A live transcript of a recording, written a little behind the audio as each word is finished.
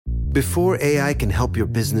Before AI can help your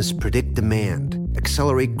business predict demand,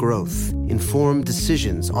 accelerate growth, inform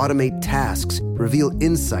decisions, automate tasks, reveal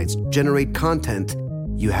insights, generate content,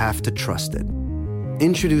 you have to trust it.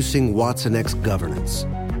 Introducing watsonx Governance,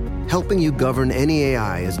 helping you govern any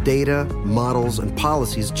AI as data, models, and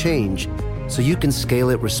policies change so you can scale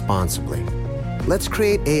it responsibly. Let's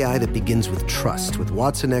create AI that begins with trust with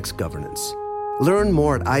watsonx Governance. Learn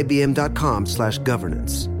more at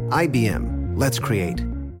ibm.com/governance. IBM. Let's create.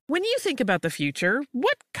 When you think about the future,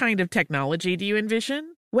 what kind of technology do you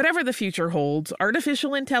envision? Whatever the future holds,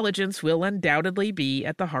 artificial intelligence will undoubtedly be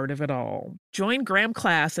at the heart of it all. Join Graham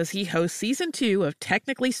Class as he hosts Season 2 of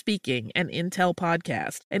Technically Speaking, an Intel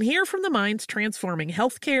podcast, and hear from the minds transforming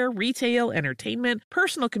healthcare, retail, entertainment,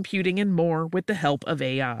 personal computing, and more with the help of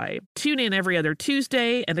AI. Tune in every other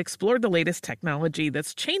Tuesday and explore the latest technology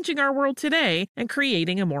that's changing our world today and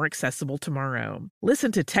creating a more accessible tomorrow.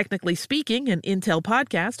 Listen to Technically Speaking, an Intel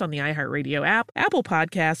podcast on the iHeartRadio app, Apple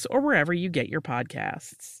Podcasts, or wherever you get your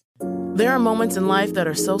podcasts. There are moments in life that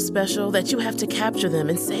are so special that you have to capture them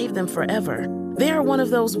and save them forever. They are one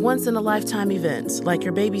of those once-in-a-lifetime events, like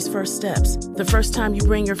your baby's first steps, the first time you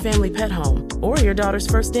bring your family pet home, or your daughter's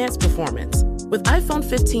first dance performance. With iPhone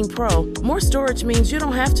 15 Pro, more storage means you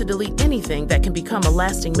don't have to delete anything that can become a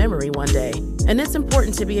lasting memory one day. And it's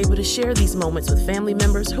important to be able to share these moments with family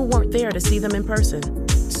members who weren't there to see them in person.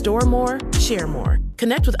 Store more, share more.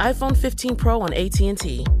 Connect with iPhone 15 Pro on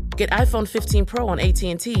AT&T. Get iPhone 15 Pro on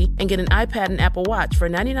AT&T and get an iPad and Apple Watch for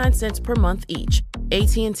 99 cents per month each.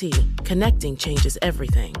 AT&T. Connecting changes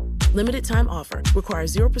everything. Limited time offer.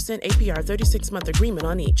 Requires 0% APR 36-month agreement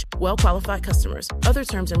on each. Well-qualified customers. Other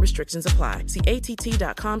terms and restrictions apply. See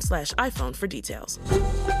att.com/iPhone for details.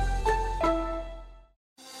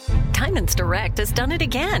 Diamonds Direct has done it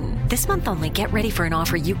again. This month only, get ready for an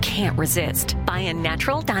offer you can't resist. Buy a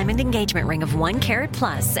natural diamond engagement ring of 1 carat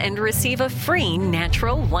plus and receive a free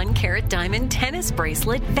natural 1 carat diamond tennis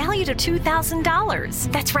bracelet valued at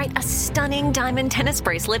 $2,000. That's right, a stunning diamond tennis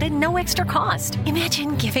bracelet at no extra cost.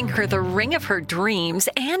 Imagine giving her the ring of her dreams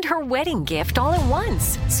and her wedding gift all at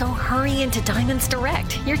once. So hurry into Diamonds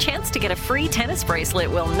Direct. Your chance to get a free tennis bracelet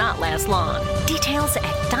will not last long. Details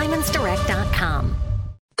at diamondsdirect.com.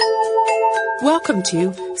 Welcome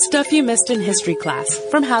to Stuff You Missed in History Class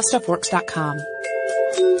from HowStuffWorks.com.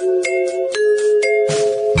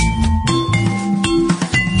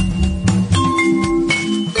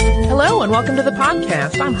 Hello and welcome to the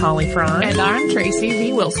podcast. I'm Holly Fry. And I'm Tracy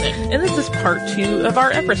V. Wilson. And this is part 2 of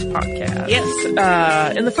our Everest podcast.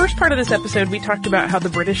 Yes. In the first part of this episode, we talked about how the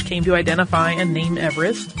British came to identify and name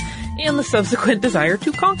Everest and the subsequent desire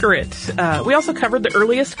to conquer it. We also covered the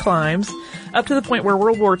earliest climbs up to the point where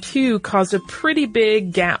World War II caused a pretty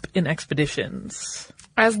big gap in expeditions.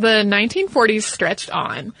 As the 1940s stretched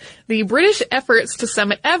on, the British efforts to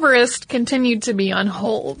summit Everest continued to be on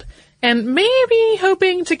hold. And maybe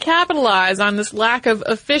hoping to capitalize on this lack of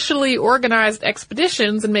officially organized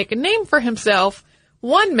expeditions and make a name for himself,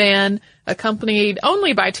 one man, accompanied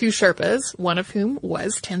only by 2 Sherpas, one of whom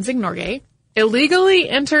was Tenzing Norgay, illegally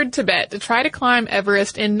entered Tibet to try to climb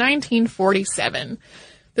Everest in 1947.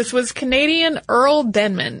 This was Canadian Earl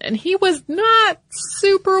Denman, and he was not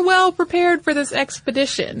super well prepared for this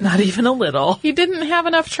expedition. Not even a little. He didn't have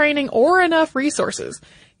enough training or enough resources.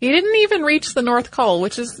 He didn't even reach the North Col,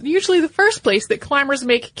 which is usually the first place that climbers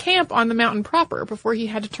make camp on the mountain proper before he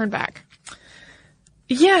had to turn back.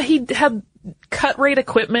 Yeah, he had cut-rate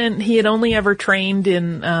equipment. He had only ever trained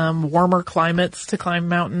in warmer climates to climb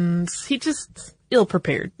mountains. He just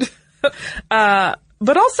ill-prepared.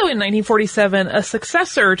 But also in 1947, a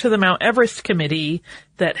successor to the Mount Everest Committee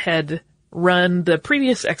that had run the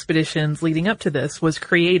previous expeditions leading up to this was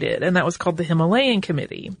created, and that was called the Himalayan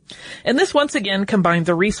Committee. And this once again combined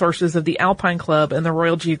the resources of the Alpine Club and the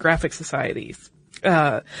Royal Geographic Societies.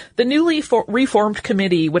 The newly reformed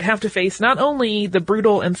committee would have to face not only the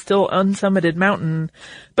brutal and still unsummited mountain,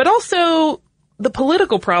 but also the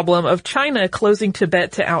political problem of China closing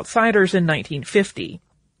Tibet to outsiders in 1950.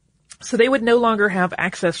 So they would no longer have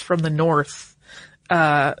access from the north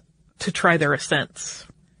to try their ascents.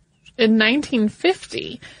 In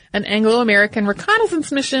 1950, an Anglo-American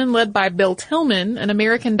reconnaissance mission led by Bill Tillman and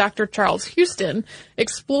American Dr. Charles Houston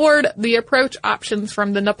explored the approach options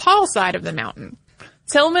from the Nepal side of the mountain.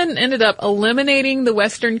 Tillman ended up eliminating the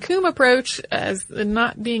Western Coombe approach as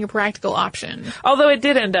not being a practical option. Although it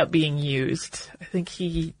did end up being used. I think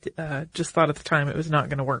he just thought at the time it was not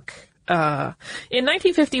going to work. In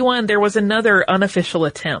 1951, there was another unofficial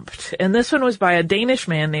attempt, and this one was by a Danish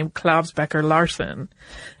man named Claus Becker Larsen.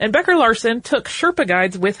 And Becker Larsen took Sherpa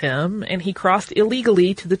guides with him, and he crossed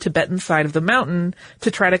illegally to the Tibetan side of the mountain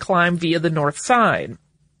to try to climb via the north side.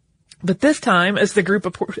 But this time, as the group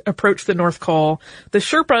approached the North Col, the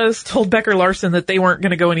Sherpas told Becker Larson that they weren't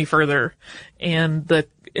going to go any further, and the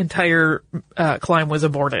entire climb was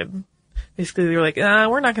aborted. Basically, they were like,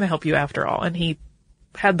 we're not going to help you after all. And he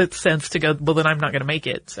had the sense to go, well, then I'm not going to make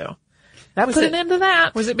it. So that was an end to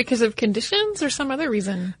that. Was it because of conditions or some other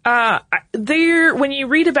reason? When you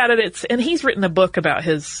read about it, and he's written a book about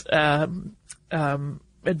his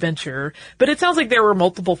adventure, but it sounds like there were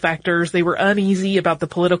multiple factors. They were uneasy about the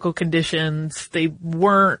political conditions. They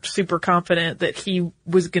weren't super confident that he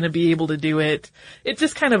was going to be able to do it. It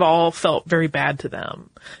just kind of all felt very bad to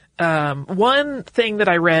them. One thing that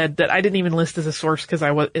I read that I didn't even list as a source because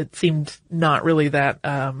it seemed not really that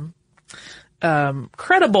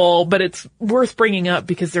credible, but it's worth bringing up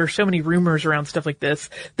because there are so many rumors around stuff like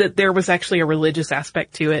this, that there was actually a religious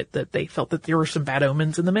aspect to it, that they felt that there were some bad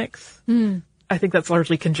omens in the mix. I think that's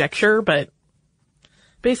largely conjecture, but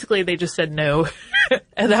basically they just said no,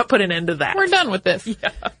 and that put an end to that. We're done with this.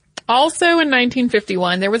 Yeah. Also in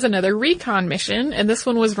 1951, there was another recon mission, and this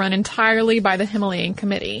one was run entirely by the Himalayan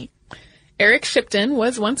Committee. Eric Shipton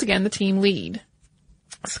was once again the team lead.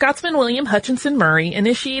 Scotsman William Hutchinson Murray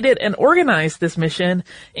initiated and organized this mission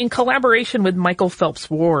in collaboration with Michael Phelps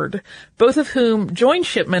Ward, both of whom joined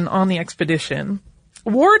Shipman on the expedition.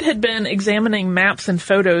 Ward had been examining maps and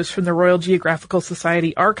photos from the Royal Geographical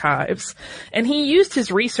Society archives, and he used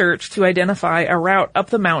his research to identify a route up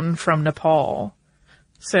the mountain from Nepal.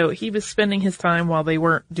 So he was spending his time while they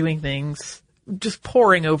weren't doing things, just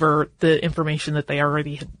poring over the information that they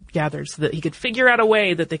already had gathered so that he could figure out a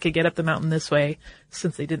way that they could get up the mountain this way,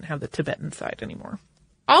 since they didn't have the Tibetan side anymore.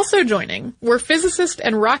 Also joining were physicist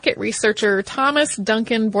and rocket researcher Thomas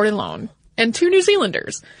Duncan Bourdillon and two New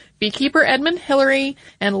Zealanders, beekeeper Edmund Hillary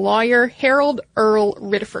and lawyer Harold Earl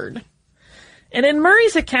Ritterford. And in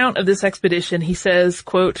Murray's account of this expedition, he says,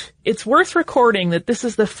 quote, "It's worth recording that this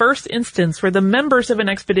is the first instance where the members of an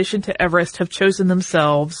expedition to Everest have chosen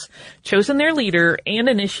themselves, chosen their leader, and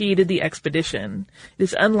initiated the expedition. It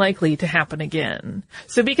is unlikely to happen again."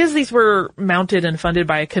 So because these were mounted and funded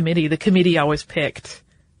by a committee, the committee always picked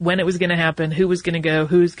when it was going to happen, who was going to go,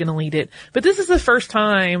 who's going to lead it. But this is the first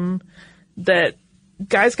time that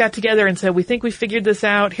guys got together and said, we think we figured this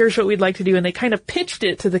out, here's what we'd like to do, and they kind of pitched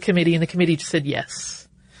it to the committee, and the committee just said yes.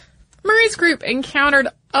 Murray's group encountered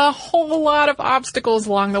a whole lot of obstacles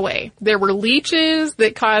along the way. There were leeches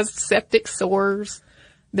that caused septic sores.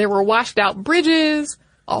 There were washed out bridges,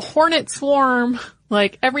 a hornet swarm,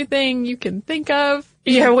 like everything you can think of.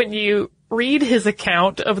 Yeah, when you read his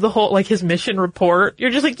account of the whole, like his mission report,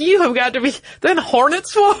 you're just like, you have got to be, then hornet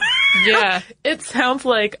swarm? Yeah. It sounds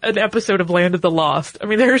like an episode of Land of the Lost. I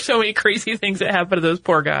mean, there are so many crazy things that happen to those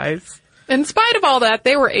poor guys. In spite of all that,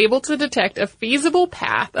 they were able to detect a feasible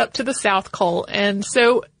path up to the South Col, and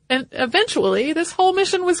eventually this whole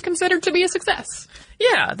mission was considered to be a success.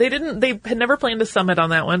 Yeah, they had never planned a summit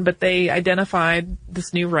on that one, but they identified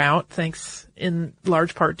this new route, thanks in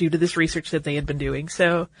large part due to this research that they had been doing.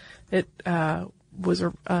 So it was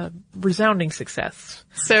a resounding success.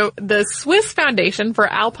 So the Swiss Foundation for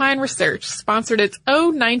Alpine Research sponsored its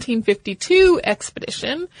own 1952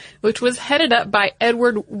 expedition, which was headed up by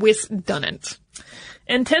Edward Wyss Dunnant.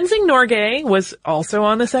 And Tenzing Norgay was also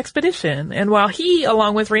on this expedition, and while he,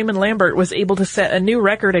 along with Raymond Lambert, was able to set a new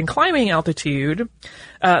record in climbing altitude,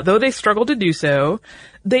 though they struggled to do so,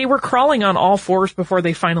 they were crawling on all fours before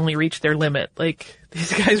they finally reached their limit. Like,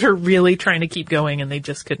 these guys were really trying to keep going, and they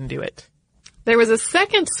just couldn't do it. There was a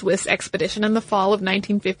second Swiss expedition in the fall of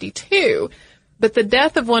 1952, but the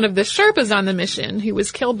death of one of the Sherpas on the mission, who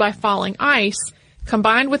was killed by falling ice,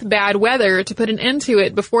 combined with bad weather to put an end to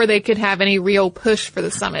it before they could have any real push for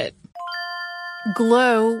the summit.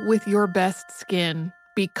 Glow with your best skin.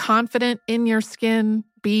 Be confident in your skin.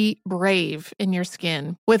 Be brave in your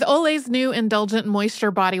skin. With Olay's new Indulgent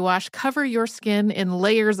Moisture Body Wash, cover your skin in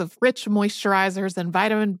layers of rich moisturizers and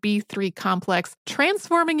vitamin B3 complex,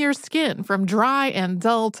 transforming your skin from dry and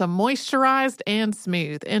dull to moisturized and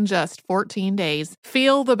smooth in just 14 days.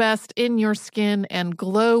 Feel the best in your skin and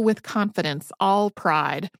glow with confidence, all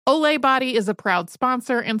pride. Olay Body is a proud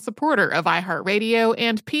sponsor and supporter of iHeartRadio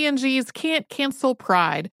and P&G's Can't Cancel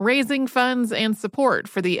Pride, raising funds and support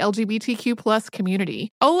for the LGBTQ+ community.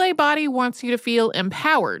 Olay Body wants you to feel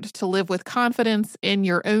empowered to live with confidence in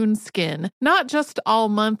your own skin, not just all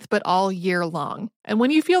month, but all year long. And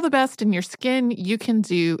when you feel the best in your skin, you can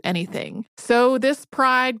do anything. So this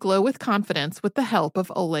pride, glow with confidence with the help of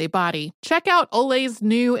Olay Body. Check out Olay's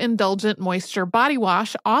new Indulgent Moisture Body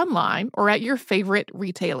Wash online or at your favorite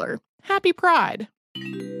retailer. Happy Pride!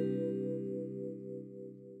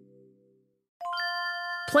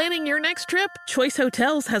 Planning your next trip? Choice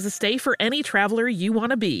Hotels has a stay for any traveler you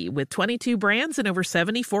want to be, with 22 brands and over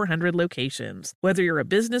 7,400 locations. Whether you're a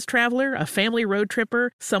business traveler, a family road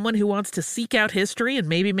tripper, someone who wants to seek out history and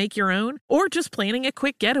maybe make your own, or just planning a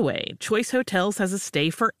quick getaway, Choice Hotels has a stay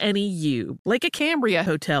for any you. Like a Cambria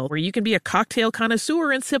Hotel, where you can be a cocktail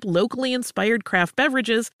connoisseur and sip locally inspired craft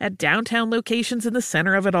beverages at downtown locations in the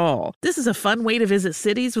center of it all. This is a fun way to visit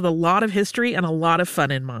cities with a lot of history and a lot of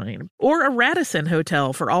fun in mind. Or a Radisson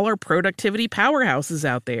Hotel for all our productivity powerhouses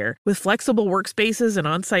out there. With flexible workspaces and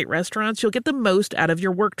on-site restaurants, you'll get the most out of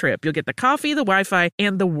your work trip. You'll get the coffee, the Wi-Fi,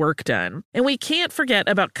 and the work done. And we can't forget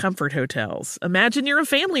about Comfort Hotels. Imagine you're a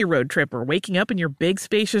family road tripper, waking up in your big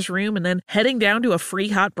spacious room and then heading down to a free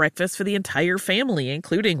hot breakfast for the entire family,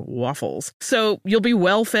 including waffles. So you'll be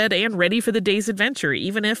well fed and ready for the day's adventure,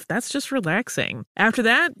 even if that's just relaxing. After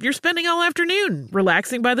that, you're spending all afternoon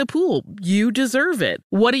relaxing by the pool. You deserve it.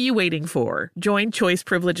 What are you waiting for? Join Choice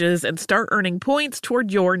Privileges and start earning points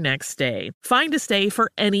toward your next stay. Find a stay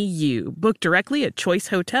for any you. Book directly at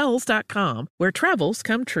choicehotels.com, where travels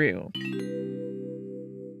come true.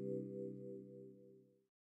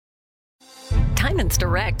 Diamonds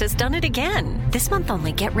Direct has done it again. This month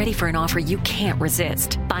only, get ready for an offer you can't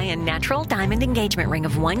resist. Buy a natural diamond engagement ring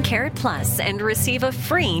of 1 carat plus and receive a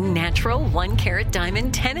free natural 1 carat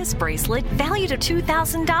diamond tennis bracelet valued at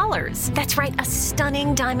 $2,000. That's right, a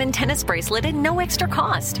stunning diamond tennis bracelet at no extra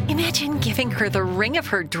cost. Imagine giving her the ring of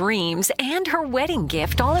her dreams and her wedding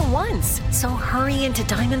gift all at once. So hurry into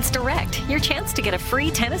Diamonds Direct. Your chance to get a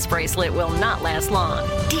free tennis bracelet will not last long.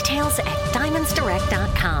 Details at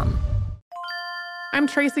diamondsdirect.com. I'm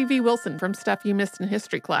Tracy V. Wilson from Stuff You Missed in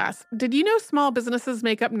History Class. Did you know small businesses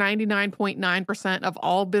make up 99.9% of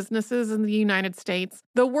all businesses in the United States?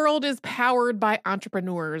 The world is powered by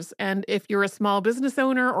entrepreneurs, and if you're a small business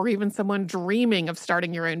owner or even someone dreaming of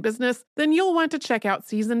starting your own business, then you'll want to check out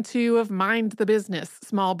Season 2 of Mind the Business,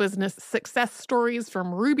 Small Business Success Stories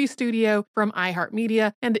from Ruby Studio, from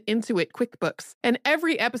iHeartMedia, and Intuit QuickBooks. And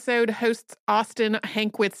every episode, hosts Austin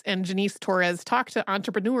Hankwitz and Janice Torres talk to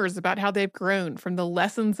entrepreneurs about how they've grown from the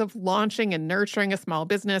lessons of launching and nurturing a small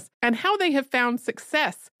business and how they have found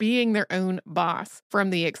success being their own boss.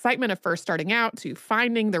 From the excitement of first starting out to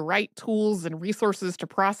finding the right tools and resources to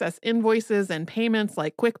process invoices and payments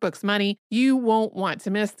like QuickBooks Money, you won't want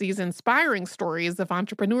to miss these inspiring stories of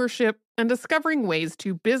entrepreneurship and discovering ways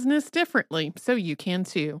to business differently so you can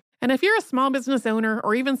too. And if you're a small business owner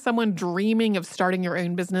or even someone dreaming of starting your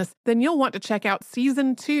own business, then you'll want to check out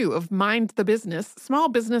Season 2 of Mind the Business, Small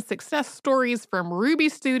Business Success Stories from Ruby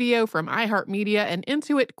Studio, from iHeartMedia, and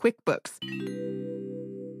Intuit QuickBooks.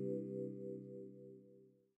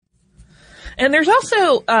 And there's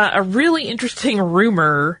also a really interesting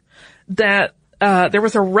rumor that there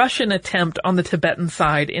was a Russian attempt on the Tibetan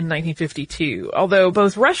side in 1952, although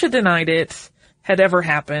both Russia denied it had ever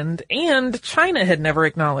happened, and China had never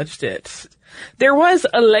acknowledged it. There was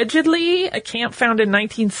allegedly a camp found in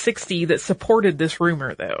 1960 that supported this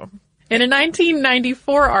rumor, though. In a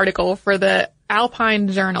 1994 article for the Alpine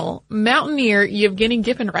Journal, mountaineer Yevgeny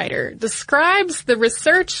Gippenreiter describes the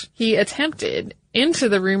research he attempted into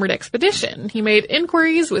the rumored expedition. He made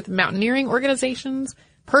inquiries with mountaineering organizations,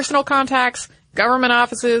 personal contacts, government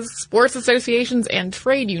offices, sports associations, and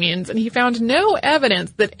trade unions, and he found no evidence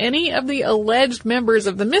that any of the alleged members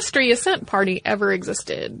of the Mystery Ascent Party ever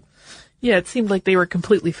existed. Yeah, it seemed like they were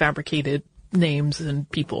completely fabricated names and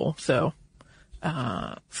people, so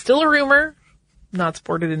still a rumor, not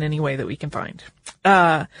supported in any way that we can find.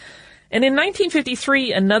 And in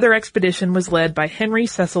 1953, another expedition was led by Henry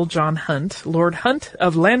Cecil John Hunt, Lord Hunt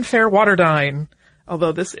of Landfair Waterdine,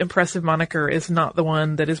 although this impressive moniker is not the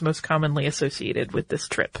one that is most commonly associated with this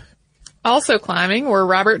trip. Also climbing were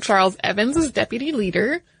Robert Charles Evans as deputy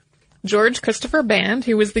leader, George Christopher Band,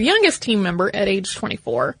 who was the youngest team member at age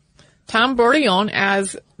 24, Tom Bourdillon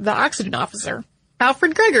as the oxygen officer,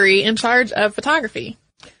 Alfred Gregory in charge of photography,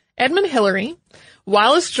 Edmund Hillary,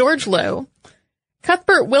 Wallace George Lowe,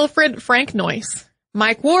 Cuthbert Wilfred Frank Noyce,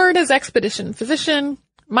 Mike Ward as expedition physician,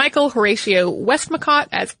 Michael Horatio Westmacott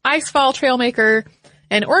as icefall trailmaker,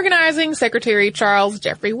 and organizing secretary Charles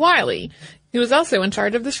Jeffrey Wiley, who was also in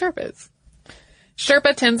charge of the Sherpas.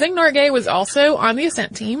 Sherpa Tenzing Norgay was also on the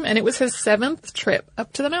ascent team, and it was his 7th trip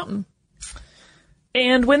up to the mountain.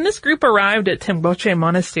 And when this group arrived at Temgboche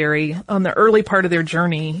Monastery on the early part of their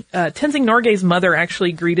journey, Tenzing Norgay's mother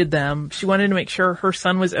actually greeted them. She wanted to make sure her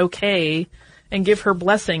son was okay and give her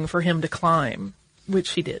blessing for him to climb, which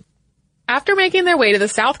she did. After making their way to the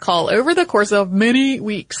South Col over the course of many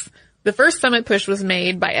weeks, the first summit push was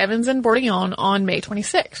made by Evans and Bourdillon on May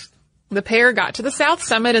 26th. The pair got to the south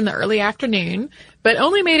summit in the early afternoon, but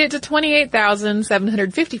only made it to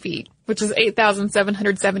 28,750 feet, which is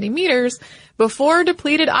 8,770 meters, before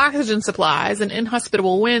depleted oxygen supplies and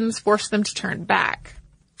inhospitable winds forced them to turn back.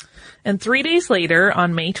 And 3 days later,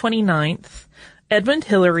 on May 29th, Edmund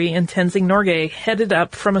Hillary and Tenzing Norgay headed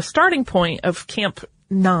up from a starting point of Camp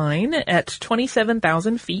 9 at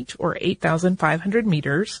 27,000 feet, or 8,500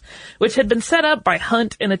 meters, which had been set up by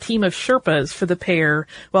Hunt and a team of Sherpas for the pair,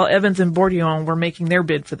 while Evans and Bourdillon were making their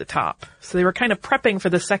bid for the top. So they were kind of prepping for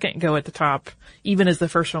the second go at the top, even as the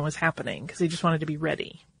first one was happening, because they just wanted to be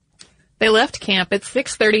ready. They left camp at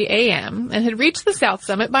 6:30 a.m. and had reached the south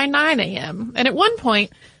summit by 9 a.m. And at one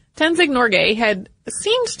point, Tenzing Norgay had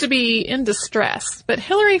seemed to be in distress, but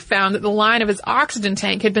Hillary found that the line of his oxygen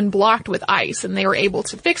tank had been blocked with ice, and they were able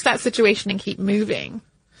to fix that situation and keep moving.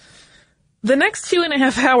 The next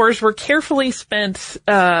 2.5 hours were carefully spent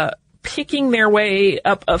picking their way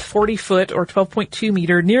up a 40-foot or 12.2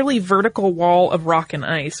 meter nearly vertical wall of rock and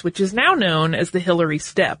ice, which is now known as the Hillary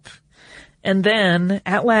Step. And then,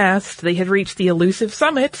 at last, they had reached the elusive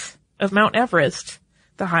summit of Mount Everest,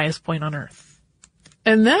 the highest point on Earth.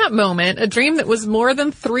 In that moment, a dream that was more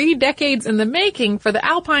than 3 decades in the making for the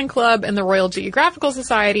Alpine Club and the Royal Geographical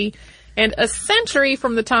Society, and a century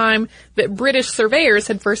from the time that British surveyors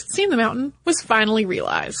had first seen the mountain, was finally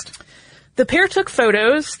realized. The pair took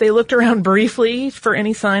photos. They looked around briefly for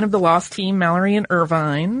any sign of the lost team, Mallory and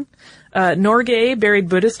Irvine. Norgay buried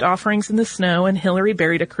Buddhist offerings in the snow, and Hillary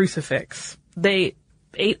buried a crucifix. They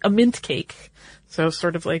ate a mint cake, so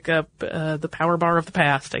sort of like the power bar of the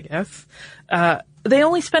past, I guess. They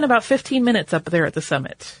only spent about 15 minutes up there at the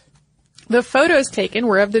summit. The photos taken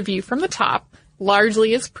were of the view from the top,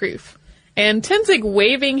 largely as proof, and Tenzing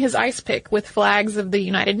waving his ice pick with flags of the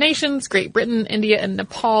United Nations, Great Britain, India, and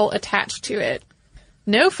Nepal attached to it.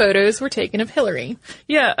 No photos were taken of Hillary.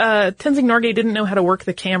 Yeah, Tenzing Norgay didn't know how to work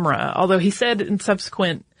the camera, although he said in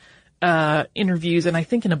subsequent interviews, and I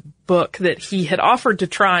think in a book, that he had offered to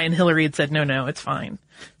try, and Hillary had said, no, it's fine.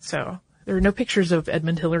 So there are no pictures of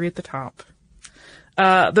Edmund Hillary at the top.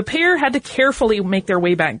 The pair had to carefully make their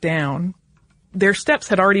way back down. Their steps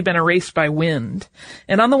had already been erased by wind.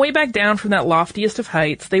 And on the way back down from that loftiest of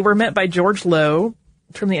heights, they were met by George Low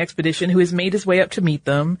from the expedition, who has made his way up to meet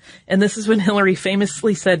them. And this is when Hillary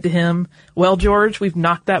famously said to him, "Well, George, we've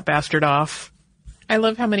knocked that bastard off." I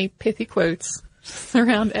love how many pithy quotes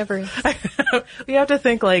surround Everest. You have to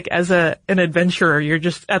think, like, as an adventurer, you're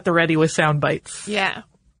just at the ready with sound bites. Yeah.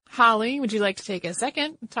 Holly, would you like to take a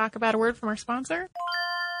second and talk about a word from our sponsor?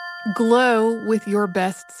 Glow with your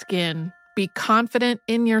best skin. Be confident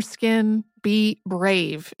in your skin. Be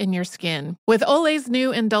brave in your skin. With Olay's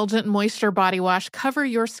new Indulgent Moisture Body Wash, cover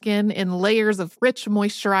your skin in layers of rich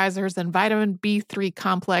moisturizers and vitamin B3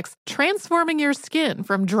 complex, transforming your skin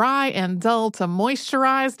from dry and dull to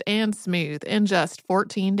moisturized and smooth in just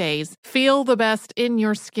 14 days. Feel the best in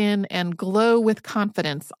your skin and glow with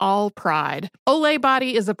confidence, all pride. Olay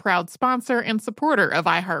Body is a proud sponsor and supporter of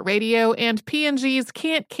iHeartRadio and P&G's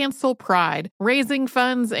Can't Cancel Pride, raising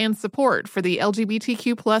funds and support for the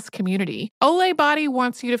LGBTQ+ community. Olay Body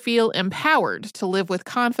wants you to feel empowered to live with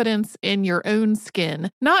confidence in your own skin,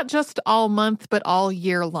 not just all month, but all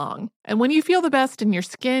year long. And when you feel the best in your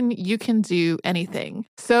skin, you can do anything.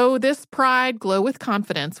 So this pride, glow with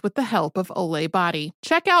confidence with the help of Olay Body.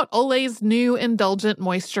 Check out Olay's new Indulgent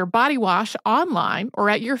Moisture Body Wash online or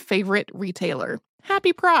at your favorite retailer.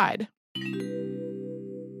 Happy Pride!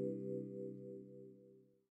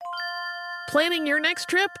 Planning your next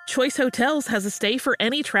trip? Choice Hotels has a stay for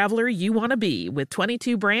any traveler you want to be, with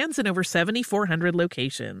 22 brands and over 7,400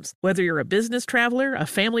 locations. Whether you're a business traveler, a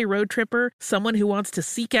family road tripper, someone who wants to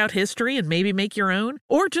seek out history and maybe make your own,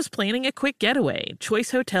 or just planning a quick getaway,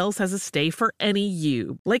 Choice Hotels has a stay for any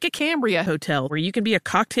you. Like a Cambria Hotel, where you can be a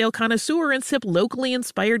cocktail connoisseur and sip locally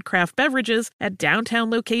inspired craft beverages at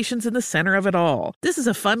downtown locations in the center of it all. This is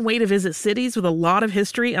a fun way to visit cities with a lot of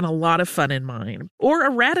history and a lot of fun in mind. Or a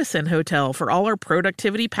Radisson Hotel for all our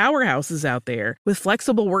productivity powerhouses out there. With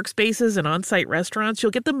flexible workspaces and on-site restaurants,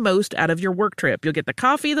 you'll get the most out of your work trip. You'll get the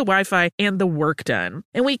coffee, the Wi-Fi, and the work done.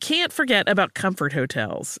 And we can't forget about Comfort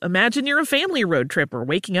Hotels. Imagine you're a family road tripper,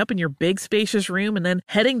 waking up in your big spacious room and then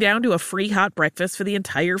heading down to a free hot breakfast for the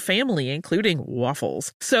entire family, including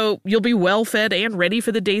waffles. So you'll be well fed and ready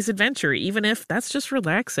for the day's adventure, even if that's just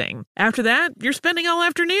relaxing. After that, you're spending all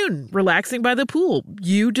afternoon relaxing by the pool.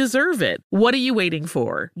 You deserve it. What are you waiting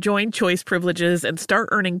for? Join Choice Privileges and start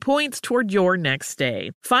earning points toward your next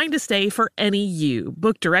stay. Find a stay for any you.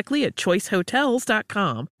 Book directly at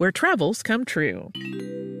choicehotels.com, where travels come true.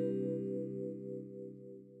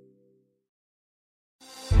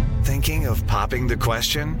 Thank Thinking of popping the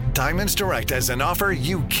question? Diamonds Direct has an offer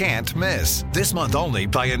you can't miss. This month only,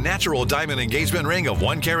 buy a natural diamond engagement ring of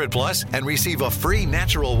 1 carat plus and receive a free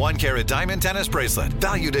natural 1 carat diamond tennis bracelet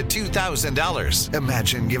valued at $2,000.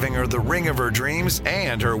 Imagine giving her the ring of her dreams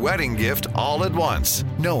and her wedding gift all at once.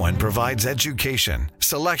 No one provides education,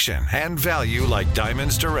 selection, and value like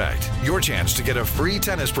Diamonds Direct. Your chance to get a free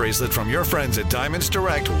tennis bracelet from your friends at Diamonds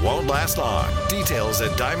Direct won't last long. Details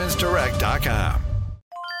at diamondsdirect.com.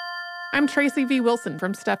 I'm Tracy V. Wilson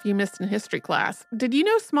from Stuff You Missed in History Class. Did you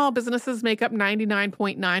know small businesses make up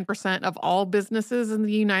 99.9% of all businesses in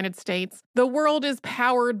the United States? The world is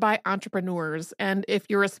powered by entrepreneurs, and if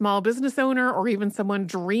you're a small business owner or even someone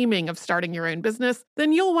dreaming of starting your own business,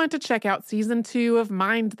 then you'll want to check out Season 2 of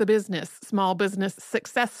Mind the Business, Small Business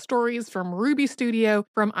Success Stories from Ruby Studio,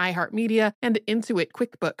 from iHeartMedia, and Intuit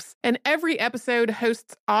QuickBooks. And every episode,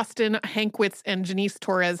 hosts Austin Hankwitz and Janice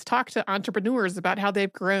Torres talk to entrepreneurs about how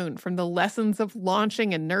they've grown from the lessons of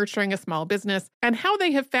launching and nurturing a small business and how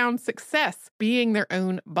they have found success being their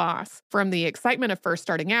own boss. From the excitement of first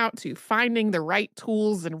starting out to finding the right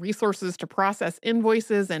tools and resources to process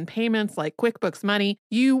invoices and payments like QuickBooks Money,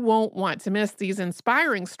 you won't want to miss these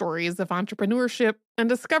inspiring stories of entrepreneurship and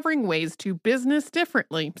discovering ways to business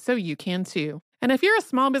differently so you can too. And if you're a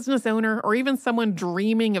small business owner or even someone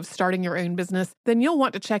dreaming of starting your own business, then you'll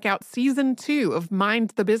want to check out Season 2 of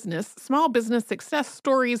Mind the Business, Small Business Success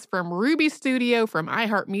Stories from Ruby Studio, from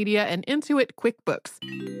iHeartMedia, and Intuit QuickBooks.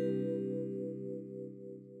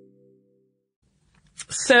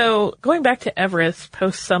 So, going back to Everest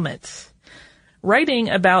post-summit, writing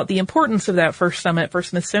about the importance of that first summit for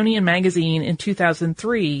Smithsonian Magazine in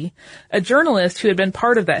 2003, a journalist who had been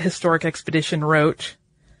part of that historic expedition wrote,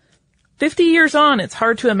 50 years on, it's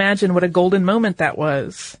hard to imagine what a golden moment that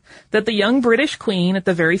was. That the young British queen at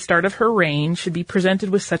the very start of her reign should be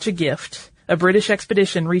presented with such a gift, a British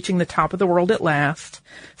expedition reaching the top of the world at last,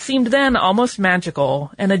 seemed then almost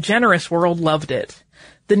magical, and a generous world loved it.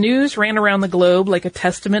 The news ran around the globe like a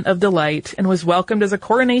testament of delight and was welcomed as a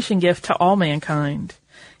coronation gift to all mankind.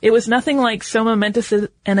 It was nothing like so momentous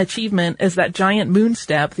an achievement as that giant moon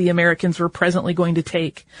step the Americans were presently going to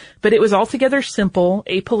take, but it was altogether simple,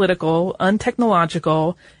 apolitical,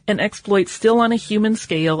 untechnological, an exploit still on a human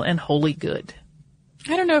scale and wholly good.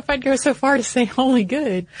 I don't know if I'd go so far to say wholly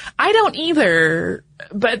good. I don't either,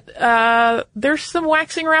 but there's some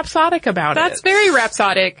waxing rhapsodic about it. That's very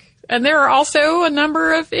rhapsodic. And there are also a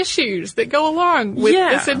number of issues that go along with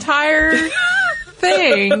this entire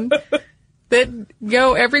thing. That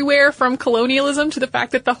go everywhere from colonialism to the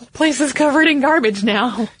fact that the whole place is covered in garbage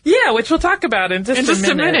now. Yeah, which we'll talk about in just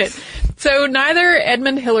a minute. So neither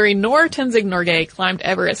Edmund Hillary nor Tenzing Norgay climbed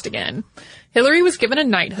Everest again. Hillary was given a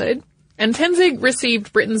knighthood, and Tenzing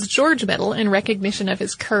received Britain's George Medal in recognition of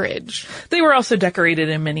his courage. They were also decorated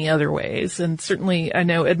in many other ways, and certainly I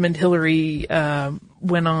know Edmund Hillary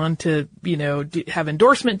went on to, have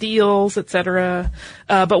endorsement deals, etc.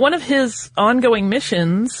 But one of his ongoing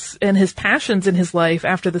missions and his passions in his life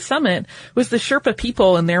after the summit was the Sherpa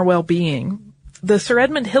people and their well-being. The Sir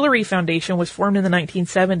Edmund Hillary Foundation was formed in the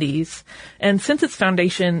 1970s, and since its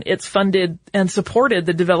foundation, it's funded and supported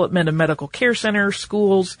the development of medical care centers,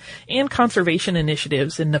 schools, and conservation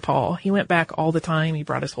initiatives in Nepal. He went back all the time. He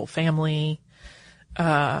brought his whole family.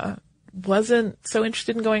 Wasn't so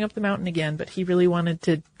interested in going up the mountain again, but he really wanted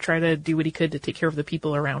to try to do what he could to take care of the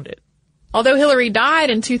people around it. Although Hillary died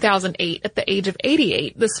in 2008 at the age of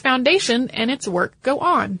 88, this foundation and its work go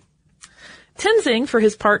on. Tenzing, for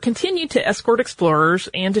his part, continued to escort explorers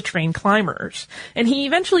and to train climbers, and he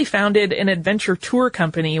eventually founded an adventure tour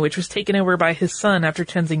company, which was taken over by his son after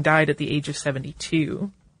Tenzing died at the age of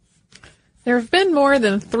 72. There have been more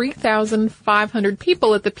than 3,500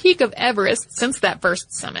 people at the peak of Everest since that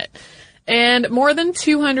first summit, and more than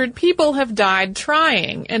 200 people have died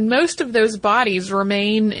trying, and most of those bodies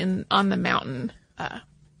remain on the mountain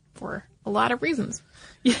for a lot of reasons.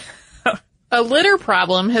 Yeah. A litter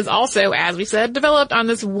problem has also, as we said, developed on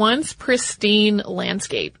this once pristine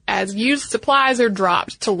landscape as used supplies are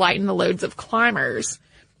dropped to lighten the loads of climbers.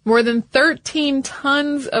 More than 13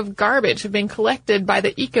 tons of garbage have been collected by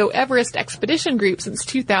the Eco Everest Expedition Group since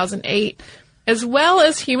 2008, as well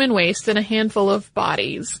as human waste and a handful of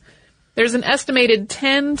bodies. There's an estimated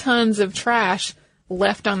 10 tons of trash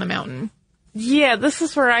left on the mountain. Yeah, this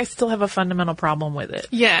is where I still have a fundamental problem with it.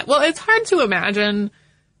 Yeah, well, it's hard to imagine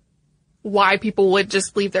why people would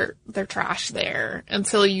just leave their trash there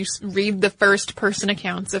until you read the first person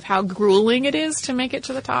accounts of how grueling it is to make it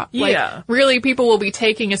to the top. Yeah. Like, really, people will be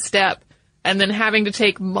taking a step and then having to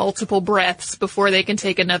take multiple breaths before they can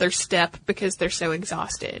take another step because they're so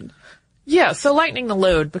exhausted. Yeah, so lightening the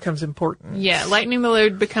load becomes important. Yeah, lightening the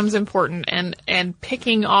load becomes important, and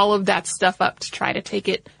picking all of that stuff up to try to take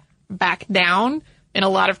it back down in a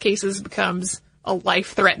lot of cases becomes a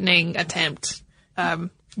life-threatening attempt.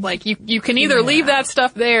 Like you can either leave that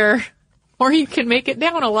stuff there or you can make it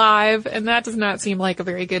down alive, and that does not seem like a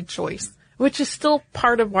very good choice. Which is still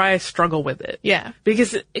part of why I struggle with it. Yeah.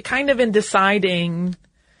 Because it kind of in deciding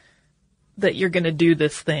that you're going to do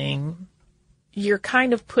this thing, you're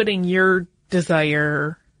kind of putting your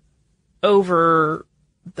desire over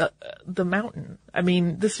the mountain. I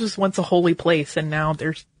mean, this was once a holy place, and now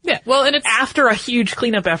there's... Yeah, well, and it's... After a huge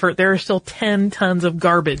cleanup effort, there are still 10 tons of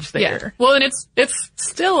garbage there. Yeah. Well, and it's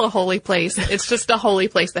still a holy place. It's just a holy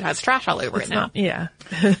place that has trash all over it now. Yeah.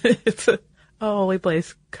 It's a holy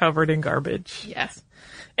place covered in garbage. Yes.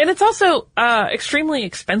 And it's also extremely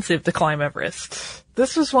expensive to climb Everest.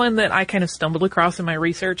 This was one that I kind of stumbled across in my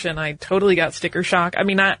research, and I totally got sticker shock. I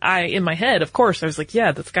mean, I in my head, of course, I was like,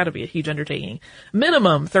 yeah, that's got to be a huge undertaking.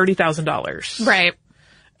 Minimum $30,000. Right.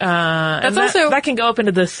 That's also that can go up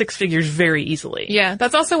into the six figures very easily. Yeah,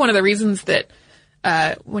 that's also one of the reasons that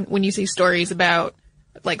when you see stories about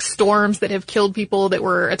like storms that have killed people that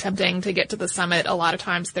were attempting to get to the summit, a lot of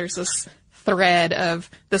times there's this thread of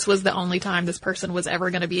this was the only time this person was ever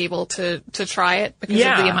going to be able to try it because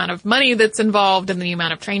of the amount of money that's involved and the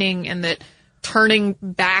amount of training, and that turning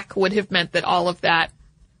back would have meant that all of that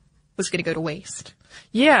was going to go to waste.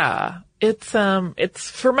 Yeah. It's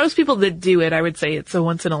for most people that do it, I would say it's a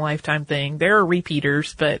once in a lifetime thing. There are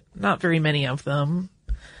repeaters, but not very many of them.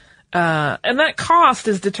 And that cost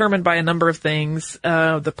is determined by a number of things.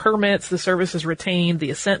 The permits, the services retained, the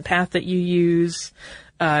ascent path that you use,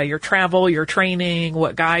 your travel, your training,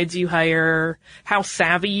 what guides you hire, how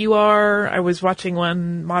savvy you are. I was watching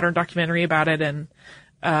one modern documentary about it, and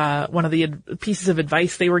one of the pieces of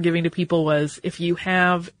advice they were giving to people was if you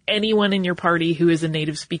have anyone in your party who is a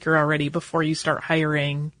native speaker already, before you start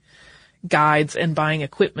hiring guides and buying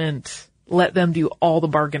equipment, let them do all the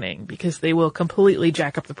bargaining, because they will completely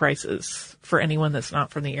jack up the prices for anyone that's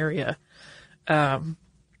not from the area.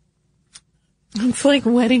 It's like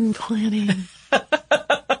wedding planning.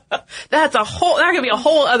 That could be a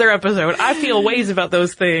whole other episode. I feel ways about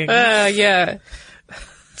those things. Yeah.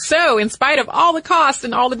 So, in spite of all the cost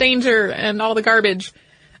and all the danger and all the garbage,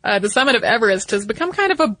 the summit of Everest has become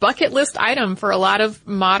kind of a bucket list item for a lot of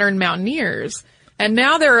modern mountaineers. And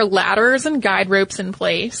now there are ladders and guide ropes in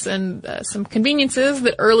place, and some conveniences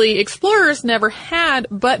that early explorers never had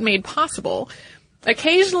but made possible.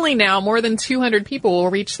 Occasionally now, more than 200 people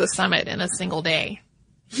will reach the summit in a single day.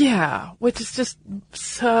 Yeah, which is just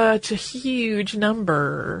such a huge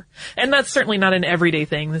number. And that's certainly not an everyday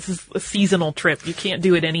thing. This is a seasonal trip. You can't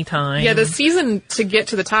do it anytime. Yeah, the season to get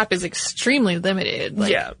to the top is extremely limited.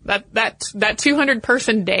 Like, yeah. That 200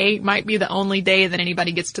 person day might be the only day that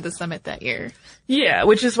anybody gets to the summit that year. Yeah,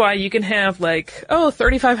 which is why you can have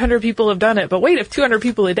 3,500 people have done it. But wait, if 200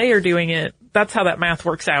 people a day are doing it, that's how that math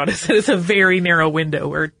works out. It's a very narrow window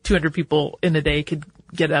where 200 people in a day could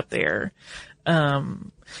get up there.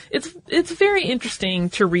 It's very interesting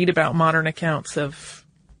to read about modern accounts of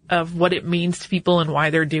what it means to people and why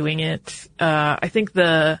they're doing it. I think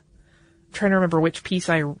I'm trying to remember which piece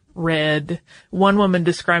I read. One woman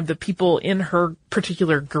described the people in her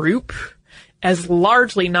particular group as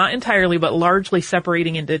largely, not entirely, but largely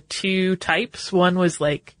separating into two types. One was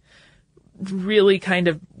really kind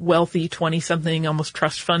of wealthy 20-something, almost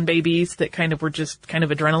trust fund babies that kind of were just kind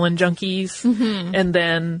of adrenaline junkies. Mm-hmm. And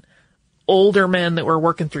then older men that were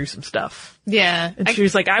working through some stuff. Yeah. And she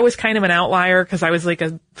was like, I was kind of an outlier because I was like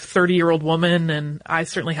a 30-year-old woman, and I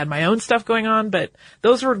certainly had my own stuff going on, but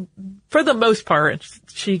those were, for the most part,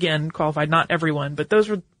 she again qualified, not everyone, but those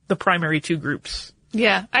were the primary two groups.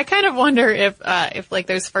 Yeah. I kind of wonder if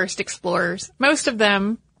those first explorers, most of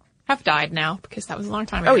them have died now because that was a long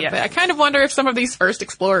time ago. Oh, yeah. But I kind of wonder if some of these first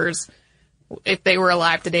explorers, if they were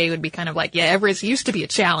alive today, would be kind of like, yeah, Everest used to be a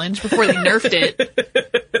challenge before they nerfed it.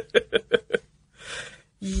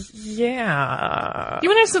 Yeah. You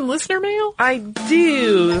want to have some listener mail? I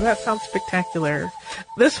do. That sounds spectacular.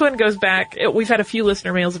 This one goes back. We've had a few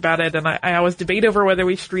listener mails about it, and I always debate over whether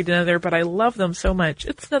we should read another, but I love them so much.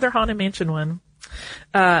 It's another Haunted Mansion one.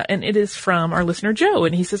 And it is from our listener Joe,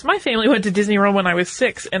 and he says, my family went to Disney World when I was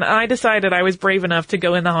 6, and I decided I was brave enough to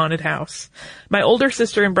go in the haunted house. My older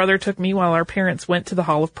sister and brother took me while our parents went to the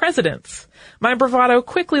Hall of Presidents. My bravado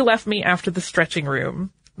quickly left me after the stretching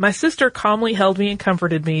room. My sister calmly held me and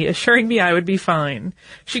comforted me, assuring me I would be fine.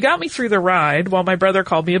 She got me through the ride, while my brother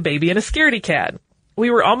called me a baby and a scaredy cat. We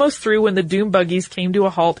were almost through when the doom buggies came to a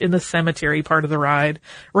halt in the cemetery part of the ride,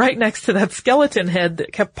 right next to that skeleton head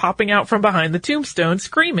that kept popping out from behind the tombstone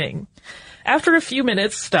screaming. After a few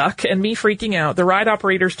minutes stuck and me freaking out, the ride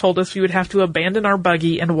operators told us we would have to abandon our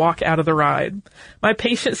buggy and walk out of the ride. My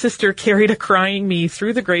patient sister carried a crying me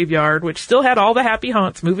through the graveyard, which still had all the happy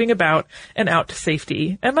haunts moving about, and out to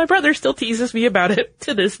safety. And my brother still teases me about it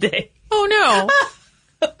to this day. Oh no.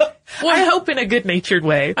 Well, I hope in a good-natured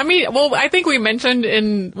way. I mean, well, I think we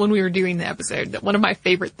mentioned when we were doing the episode that one of my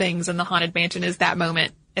favorite things in the Haunted Mansion is that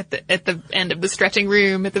moment at the end of the stretching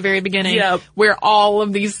room at the very beginning, where all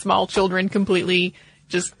of these small children completely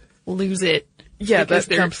just lose it. Yeah, that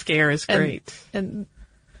jump scare is great.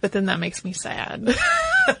 But then that makes me sad.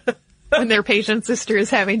 When their patient sister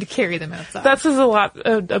is having to carry them outside. That says a lot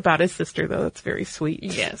about his sister, though. That's very sweet.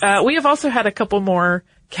 Yes. We have also had a couple more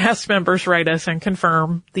cast members write us and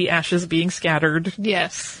confirm the ashes being scattered.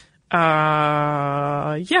 Yes.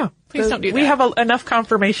 Yeah. Please don't do that. We have enough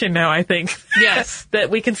confirmation now, I think. Yes. that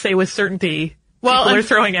we can say with certainty well, people are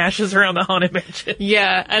throwing ashes around the Haunted Mansion.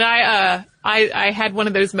 Yeah. And I had one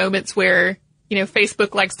of those moments where, you know,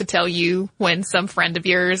 Facebook likes to tell you when some friend of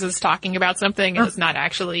yours is talking about something and it's not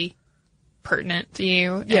actually pertinent to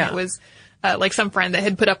you. And it was, like some friend that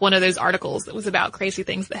had put up one of those articles that was about crazy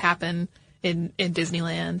things that happen in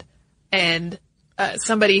Disneyland. And,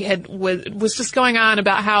 somebody was just going on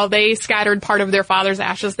about how they scattered part of their father's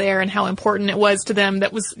ashes there and how important it was to them.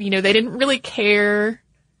 That was, you know, they didn't really care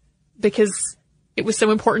because it was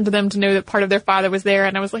so important to them to know that part of their father was there.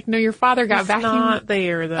 And I was like, no, your father got vacuumed not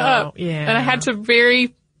there though. up. Yeah. And I had to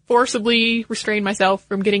very forcibly restrain myself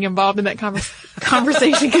from getting involved in that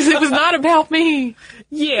conversation because it was not about me.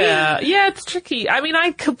 Yeah, it's tricky. I mean,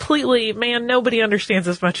 nobody understands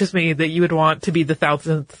as much as me that you would want to be the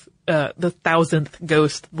thousandth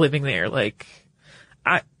ghost living there. Like,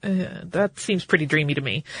 that seems pretty dreamy to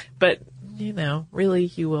me. But, you know, really,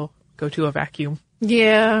 you will go to a vacuum.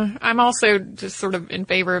 Yeah, I'm also just sort of in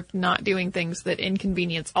favor of not doing things that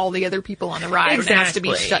inconvenience all the other people on the ride. Exactly. It has to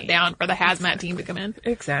be shut down for the hazmat team to come in.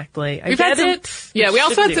 Exactly. We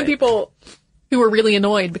also had some people who were really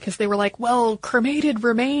annoyed because they were like, well, cremated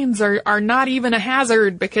remains are not even a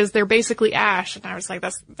hazard because they're basically ash. And I was like,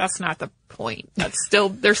 that's not the point.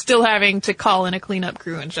 They're still having to call in a cleanup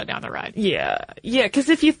crew and shut down the ride. Yeah. Yeah, because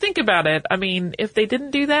if you think about it, I mean, if they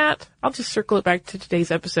didn't do that, I'll just circle it back to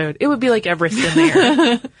today's episode. It would be like Everest in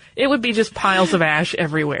there. It would be just piles of ash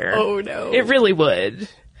everywhere. Oh no. It really would.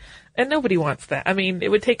 And nobody wants that. I mean, it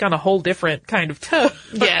would take on a whole different kind of tone.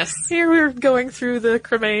 Yes. Here we're going through the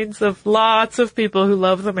cremains of lots of people who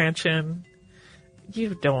love the mansion.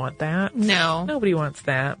 You don't want that. No. Nobody wants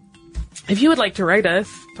that. If you would like to write us,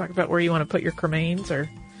 talk about where you want to put your cremains or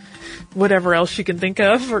whatever else you can think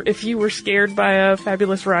of, or if you were scared by a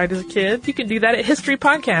fabulous ride as a kid, you can do that at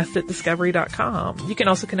historypodcast@discovery.com. You can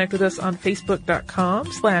also connect with us on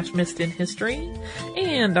facebook.com/missedinhistory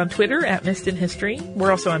and on Twitter @missedinhistory.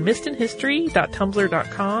 We're also on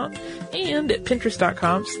missedinhistory.tumblr.com and at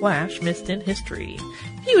pinterest.com/missedinhistory.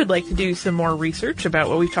 If you would like to do some more research about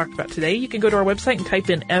what we've talked about today, you can go to our website and type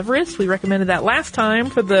in Everest. We recommended that last time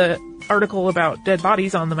for the article about dead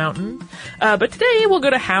bodies on the mountain. But today we'll go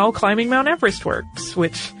to How Climbing Mount Everest Works,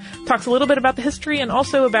 which talks a little bit about the history and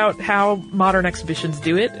also about how modern exhibitions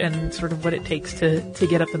do it and sort of what it takes to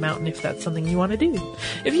get up the mountain if that's something you want to do.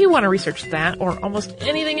 If you want to research that or almost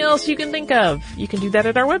anything else you can think of, you can do that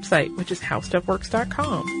at our website, which is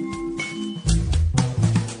howstuffworks.com.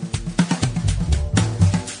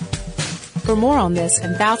 For more on this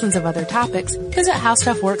and thousands of other topics, visit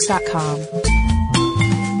howstuffworks.com.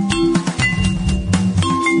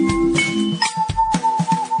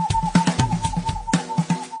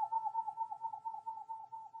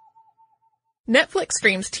 Netflix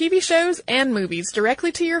streams TV shows and movies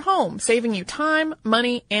directly to your home, saving you time,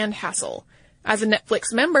 money, and hassle. As a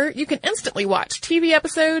Netflix member, you can instantly watch TV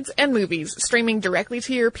episodes and movies streaming directly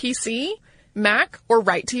to your PC, Mac, or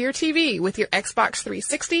right to your TV with your Xbox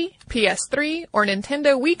 360, PS3, or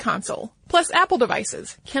Nintendo Wii console, plus Apple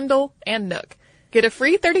devices, Kindle, and Nook. Get a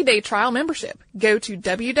free 30-day trial membership. Go to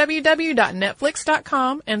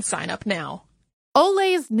www.netflix.com and sign up now.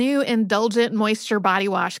 Olay's new Indulgent Moisture Body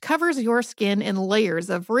Wash covers your skin in layers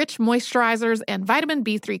of rich moisturizers and vitamin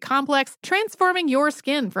B3 complex, transforming your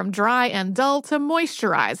skin from dry and dull to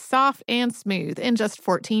moisturized, soft, and smooth in just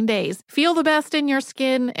 14 days. Feel the best in your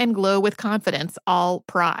skin and glow with confidence, all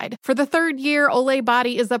pride. For the third year, Olay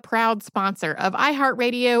Body is a proud sponsor of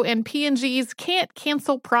iHeartRadio and P&G's Can't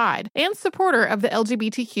Cancel Pride and supporter of the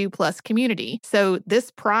LGBTQ+ community. So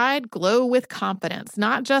this pride, glow with confidence,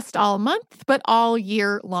 not just all month, but all all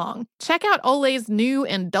year long. Check out Olay's new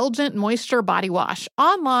Indulgent Moisture Body Wash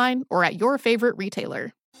online or at your favorite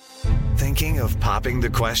retailer. Thinking of popping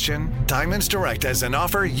the question? Diamonds Direct has an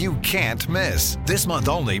offer you can't miss. This month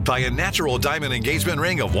only, buy a natural diamond engagement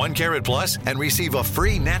ring of 1 carat plus and receive a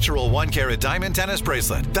free natural 1 carat diamond tennis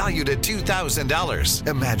bracelet valued at $2,000.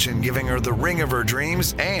 Imagine giving her the ring of her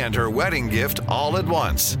dreams and her wedding gift all at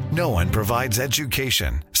once. No one provides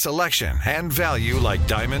education, selection, and value like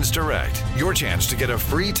Diamonds Direct. Your chance to get a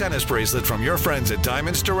free tennis bracelet from your friends at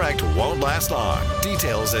Diamonds Direct won't last long.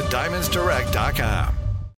 Details at diamondsdirect.com.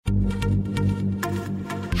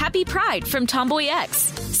 Happy Pride from Tomboy X,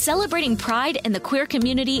 celebrating pride and the queer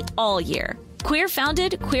community all year. Queer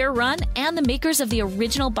founded, queer run, and the makers of the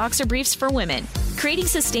original boxer briefs for women, creating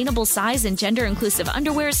sustainable size and gender inclusive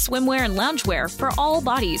underwear, swimwear, and loungewear for all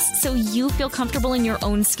bodies so you feel comfortable in your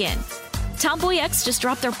own skin. Tomboy X just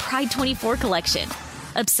dropped their Pride 24 collection,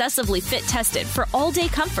 obsessively fit tested for all day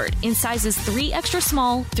comfort in sizes 3 extra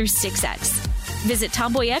small through 6X. Visit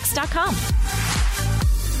tomboyx.com.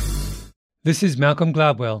 This is Malcolm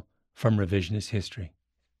Gladwell from Revisionist History.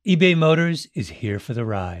 eBay Motors is here for the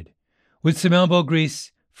ride. With some elbow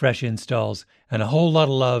grease, fresh installs, and a whole lot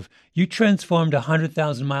of love, you transformed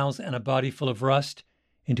 100,000 miles and a body full of rust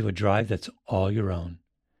into a drive that's all your own.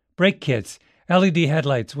 Brake kits, LED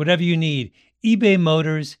headlights, whatever you need, eBay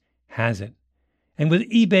Motors has it. And with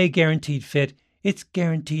eBay Guaranteed Fit, it's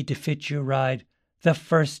guaranteed to fit your ride the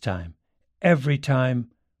first time, every time,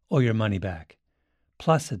 or your money back.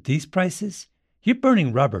 Plus, at these prices, you're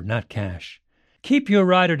burning rubber, not cash. Keep your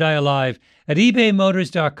ride or die alive at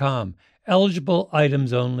ebaymotors.com. Eligible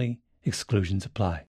items only. Exclusions apply.